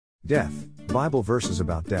Death. Bible verses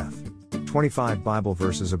about death. 25 Bible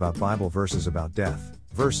verses about death.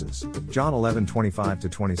 Verses. John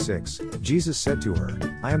 11:25-26. Jesus said to her,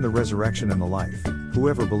 I am the resurrection and the life.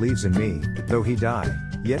 Whoever believes in me, though he die,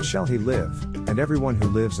 yet shall he live, and everyone who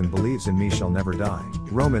lives and believes in me shall never die.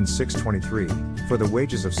 Romans 6:23. For the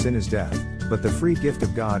wages of sin is death, but the free gift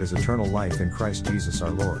of God is eternal life in Christ Jesus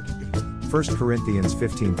our Lord. 1 Corinthians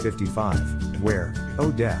 15:55. Where, O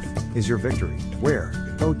death, is your victory? Where,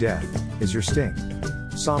 O death, is your sting?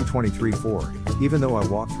 Psalm 23:4. Even though I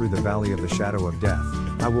walk through the valley of the shadow of death,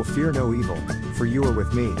 I will fear no evil, for you are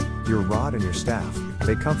with me, your rod and your staff,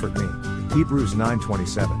 they comfort me. Hebrews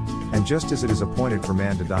 9:27. And just as it is appointed for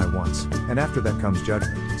man to die once, and after that comes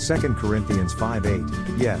judgment. 2 Corinthians 5:8.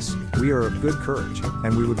 Yes, we are of good courage,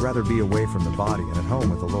 and we would rather be away from the body and at home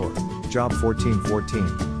with the Lord. Job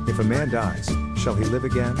 14:14. If a man dies, shall he live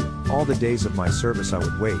again? All the days of my service I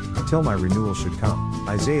would wait, till my renewal should come.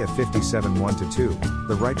 Isaiah 57:1-2.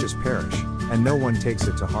 The righteous perish, and no one takes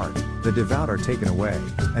it to heart. The devout are taken away,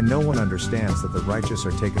 and no one understands that the righteous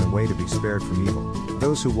are taken away to be spared from evil.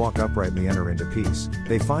 Those who walk uprightly enter into peace,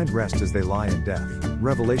 they find rest as they lie in death.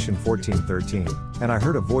 Revelation 14:13. And I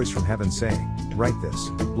heard a voice from heaven saying, Write this,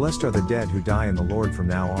 Blessed are the dead who die in the Lord from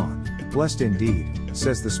now on. Blessed indeed,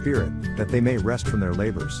 says the Spirit, that they may rest from their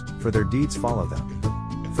labors, for their deeds follow them.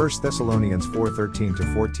 1 Thessalonians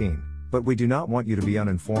 4:13-14. But we do not want you to be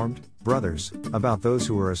uninformed, brothers, about those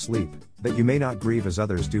who are asleep, that you may not grieve as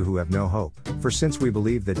others do who have no hope. For since we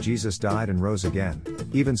believe that Jesus died and rose again,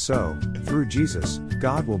 even so, through Jesus,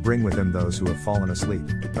 God will bring with him those who have fallen asleep.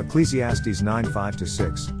 Ecclesiastes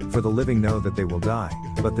 9:5-6. For the living know that they will die,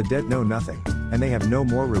 but the dead know nothing, and they have no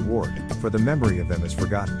more reward, for the memory of them is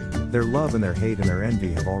forgotten. Their love and their hate and their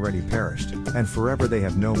envy have already perished, and forever they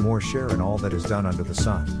have no more share in all that is done under the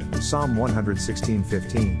sun. Psalm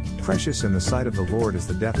 116:15. Precious in the sight of the Lord is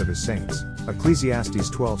the death of his saints. Ecclesiastes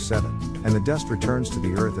 12:7. And the dust returns to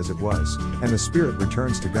the earth as it was, and the spirit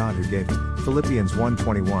returns to God who gave it. Philippians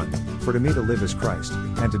 1:21. For to me to live is Christ,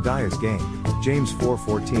 and to die is gain. James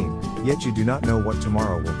 4:14. Yet you do not know what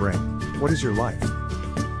tomorrow will bring. What is your life?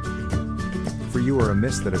 For you are a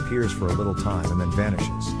mist that appears for a little time and then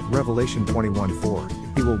vanishes. Revelation 21:4.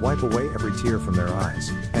 He will wipe away every tear from their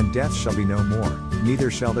eyes, and death shall be no more,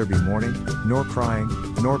 neither shall there be mourning, nor crying,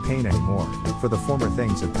 nor pain any more, for the former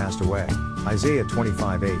things have passed away. Isaiah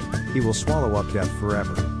 25:8. He will swallow up death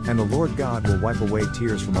forever, and the Lord God will wipe away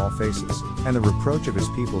tears from all faces, and the reproach of his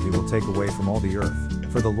people he will take away from all the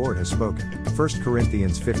earth, for the Lord has spoken. 1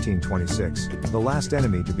 Corinthians 15:26. The last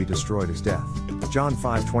enemy to be destroyed is death. John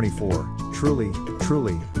 5:24. Truly,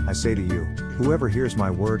 truly, I say to you, whoever hears my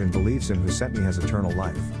word and believes him who sent me has eternal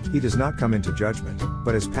life. He does not come into judgment,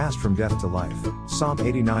 but has passed from death to life. Psalm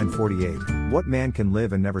 89:48. What man can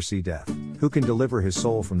live and never see death? Who can deliver his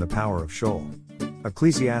soul from the power of Sheol?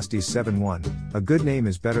 Ecclesiastes 7:1. A good name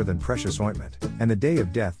is better than precious ointment, and the day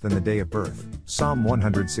of death than the day of birth. Psalm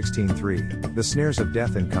 116:3. The snares of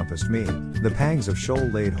death encompassed me, the pangs of Sheol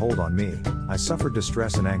laid hold on me, I suffered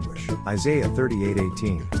distress and anguish. Isaiah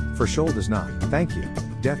 38:18. For Sheol does not thank you,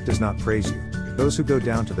 death does not praise you. Those who go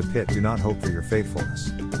down to the pit do not hope for your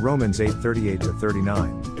faithfulness. Romans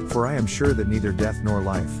 8:38-39. For I am sure that neither death nor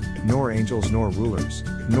life, nor angels nor rulers,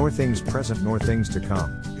 nor things present nor things to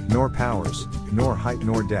come, nor powers, nor height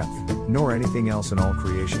nor depth, nor anything else in all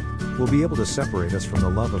creation, will be able to separate us from the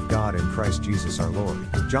love of God in Christ Jesus our Lord.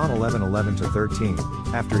 John 11:11-13.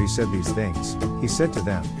 After he said these things, he said to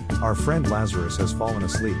them, Our friend Lazarus has fallen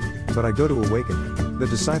asleep, but I go to awaken him. The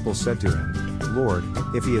disciples said to him, Lord,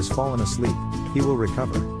 if he has fallen asleep, he will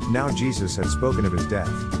recover. Now Jesus had spoken of his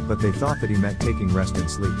death, but they thought that he meant taking rest in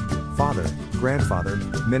sleep. Father, grandfather,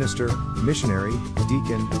 minister, missionary,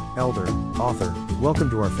 deacon, elder, author, welcome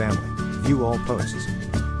to our family. View all posts.